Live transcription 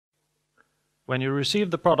When you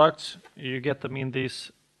receive the products, you get them in these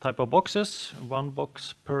type of boxes, 1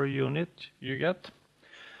 box per unit you get.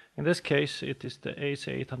 In this case, it is the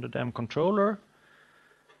S800 controller.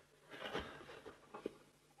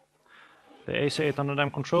 The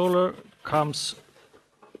S800 controller comes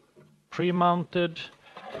pre-mounted,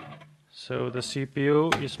 so the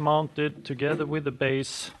CPU is mounted together with the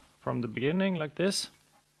base from the beginning, like this.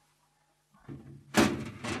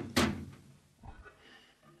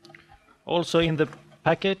 Also in the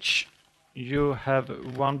package you have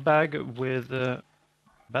one bag with a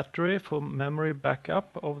battery for memory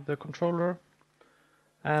backup of the controller,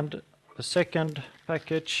 and the second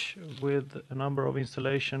package with a number of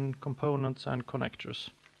installation components and connectors,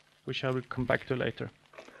 which I will come back to later.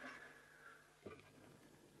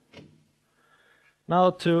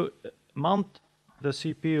 Now to mount the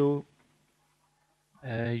CPU,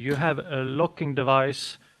 you have a locking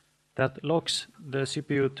device that locks the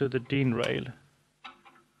CPU to the DIN rail.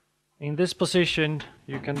 In this position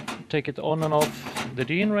you can take it on and off the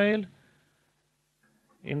DIN rail.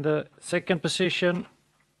 In the second position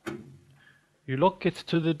you lock it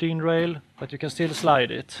to the DIN rail, but you can still slide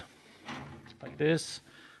it like this.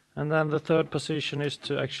 And then the third position is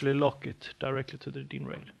to actually lock it directly to the DIN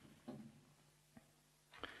rail.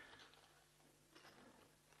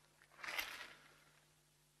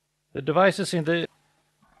 The devices in the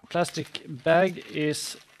plastic bag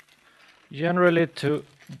is generally to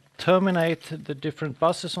terminate the different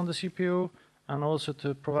buses on the CPU and also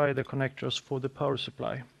to provide the connectors for the power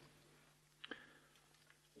supply.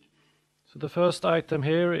 So the first item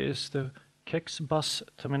here is the KEX bus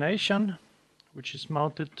termination, which is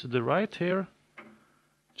mounted to the right here.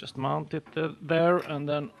 Just mount it there and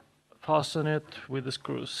then fasten it with the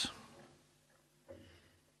screws.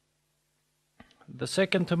 The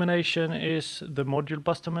second termination is the module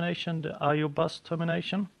bus termination, the I/O bus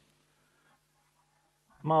termination.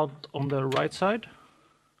 Mount on the right side,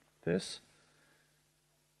 this.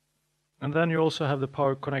 And then you also have the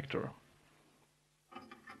power connector.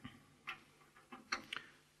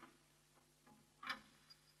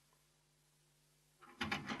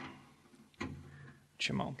 Which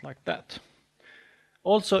you mount like that.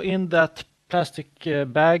 Also in that plastic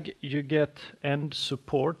bag you get end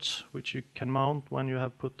supports, which you can mount when you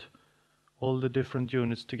have put all the different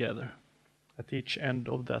units together at each end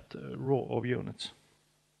of that row of units.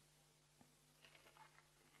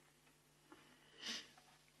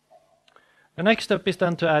 The next step is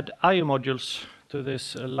then to add I/O modules to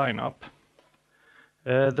this lineup.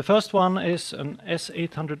 The first one is an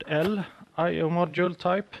S800 I/O module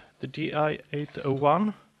type, the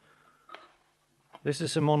DI801. This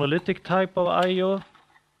is a monolithic type of I/O,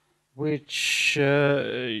 which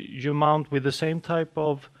you mount with the same type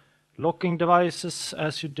of locking devices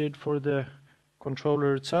as you did for the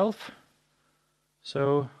controller itself.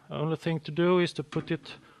 So the only thing to do is to put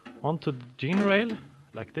it onto the DIN rail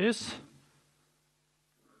like this.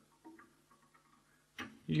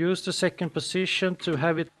 Use the second position to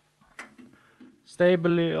have it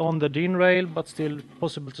stably on the DIN rail but still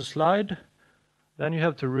possible to slide. Then you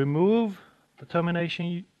have to remove the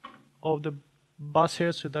termination of the bus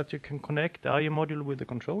here so that you can connect the I/O module with the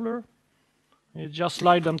controller. You just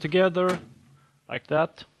slide them together like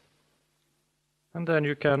that, and then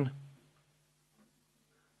you can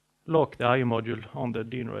lock the I/O module on the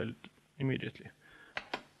DIN rail immediately.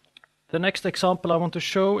 The next example I want to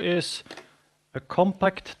show is a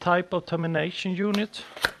compact type of termination unit.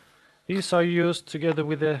 These are used together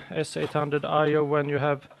with the S800 I/O when you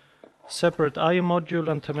have separate I/O module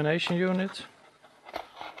and termination unit.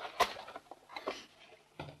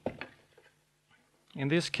 In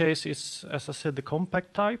this case it's, as I said, the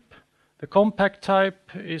compact type. The compact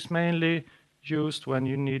type is mainly used when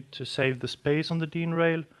you need to save the space on the DIN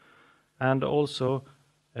rail and also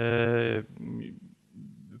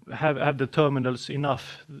have the terminals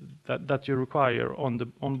enough that you require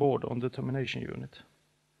on board on the termination unit.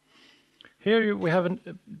 Here we have a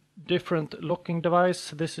different locking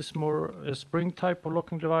device. This is more a spring type of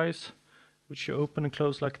locking device, which you open and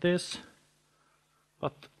close like this.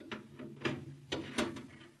 But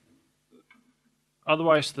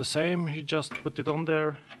otherwise the same, you just put it on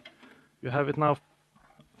there. You have it now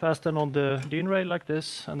fastened on the DIN rail like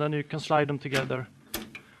this, and then you can slide them together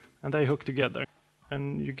and they hook together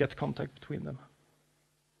and you get contact between them.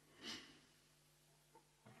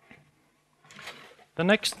 The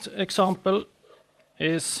next example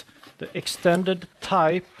is the extended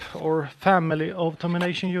type or family of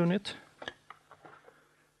termination unit.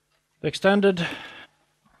 The extended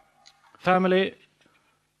family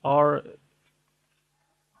are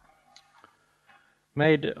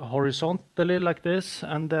made horizontally like this,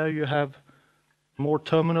 and there you have more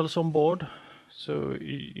terminals on board. So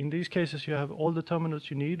in these cases you have all the terminals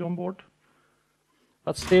you need on board,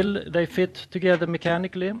 but still they fit together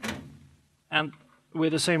mechanically, and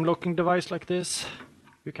with the same locking device like this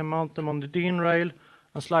you can mount them on the DIN rail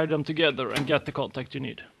and slide them together and get the contact you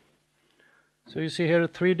need. So you see here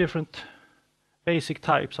 3 different basic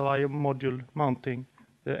types of IO module mounting: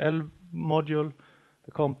 the L module,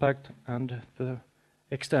 the compact, and the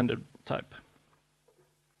extended type.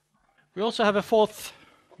 We also have a 4th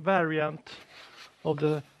variant of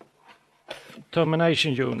the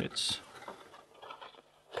termination units.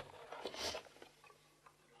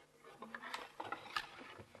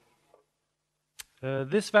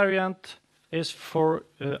 This variant is for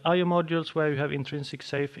IO modules where you have intrinsic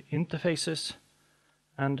safe interfaces,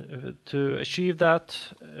 and to achieve that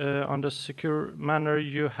on a secure manner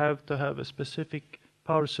you have to have a specific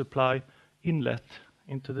power supply inlet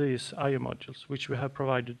into these IO modules, which we have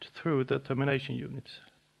provided through the termination units.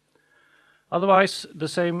 Otherwise, the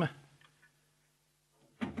same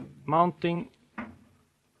mounting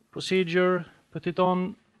procedure: put it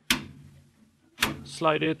on,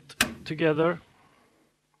 slide it together.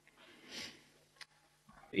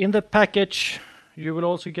 In the package you will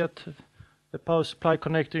also get the power supply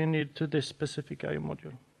connector you need to this specific IO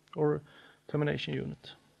module or termination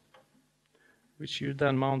unit, which you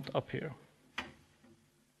then mount up here.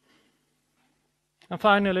 And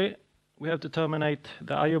finally, we have to terminate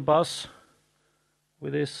the IO bus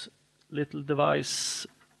with this little device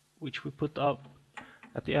which we put up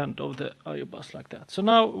at the end of the IO bus like that. So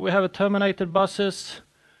now we have a terminated buses,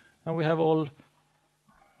 and we have all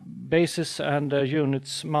bases and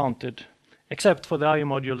units mounted, except for the IO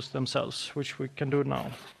modules themselves, which we can do now.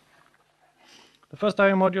 The first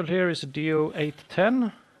IO module here is a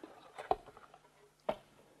DO810.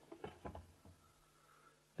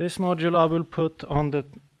 This module I will put on the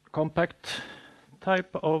compact type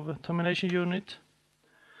of termination unit.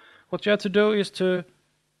 What you have to do is to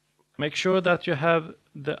make sure that you have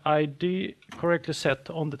the ID correctly set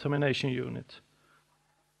on the termination unit.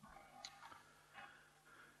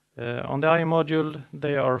 On the IO module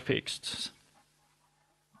they are fixed.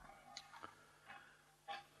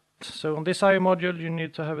 So on this IO module you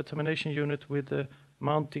need to have a termination unit with the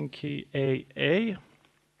mounting key AA.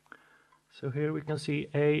 So here we can see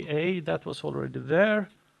AA, that was already there,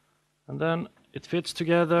 and then it fits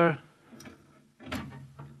together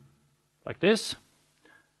like this.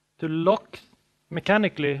 To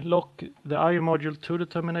mechanically lock the IO module to the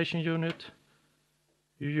termination unit,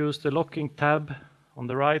 you use the locking tab on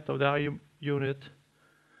the right of the IO unit.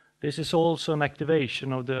 This is also an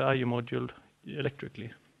activation of the IO module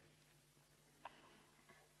electrically.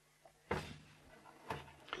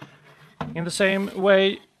 In the same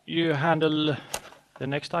way you handle the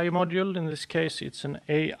next IO module. In this case it's an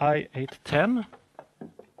AI810.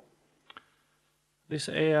 This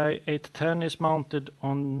AI810 is mounted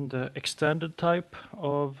on the extended type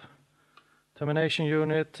of termination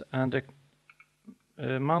unit, and the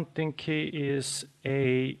mounting key is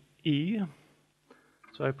AE.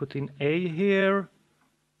 So I put in A here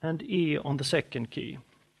and E on the second key.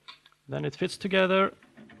 Then it fits together,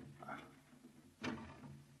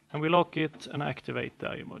 and we lock it and activate the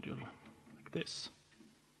IO module like this.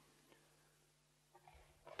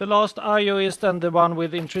 The last IO is then the one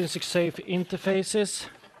with intrinsic safe interfaces.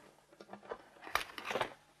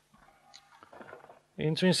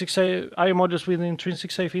 IO modules with intrinsic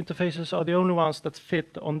safe interfaces are the only ones that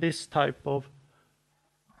fit on this type of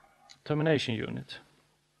termination unit.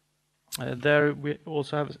 There we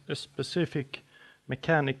also have a specific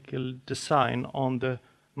mechanical design on the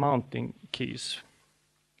mounting keys.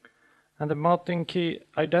 And the mounting key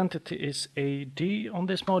identity is AD on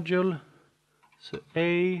this module. So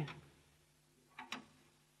AD,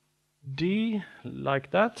 like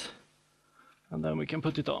that, and then we can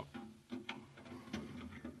put it on.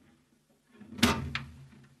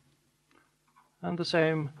 And the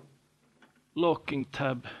same locking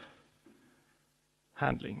tab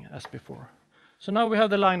handling as before. So now we have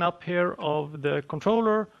the lineup here of the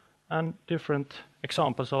controller and different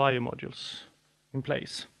examples of IO modules in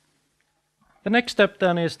place. The next step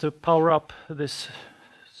then is to power up this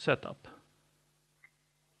setup.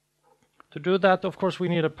 To do that, of course, we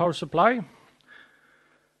need a power supply.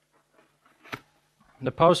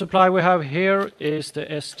 The power supply we have here is the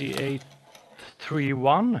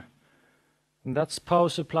SD831. And that power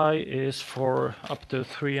supply is for up to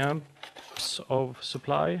 3 amps of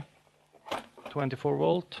supply, 24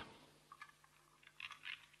 volt.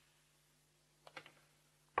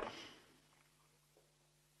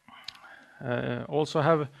 Also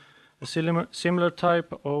have a similar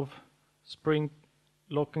type of spring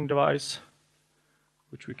locking device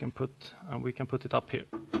which we can put it up here.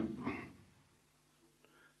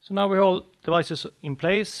 So now we have all devices in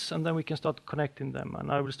place, and then we can start connecting them,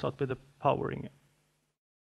 and I will start with the powering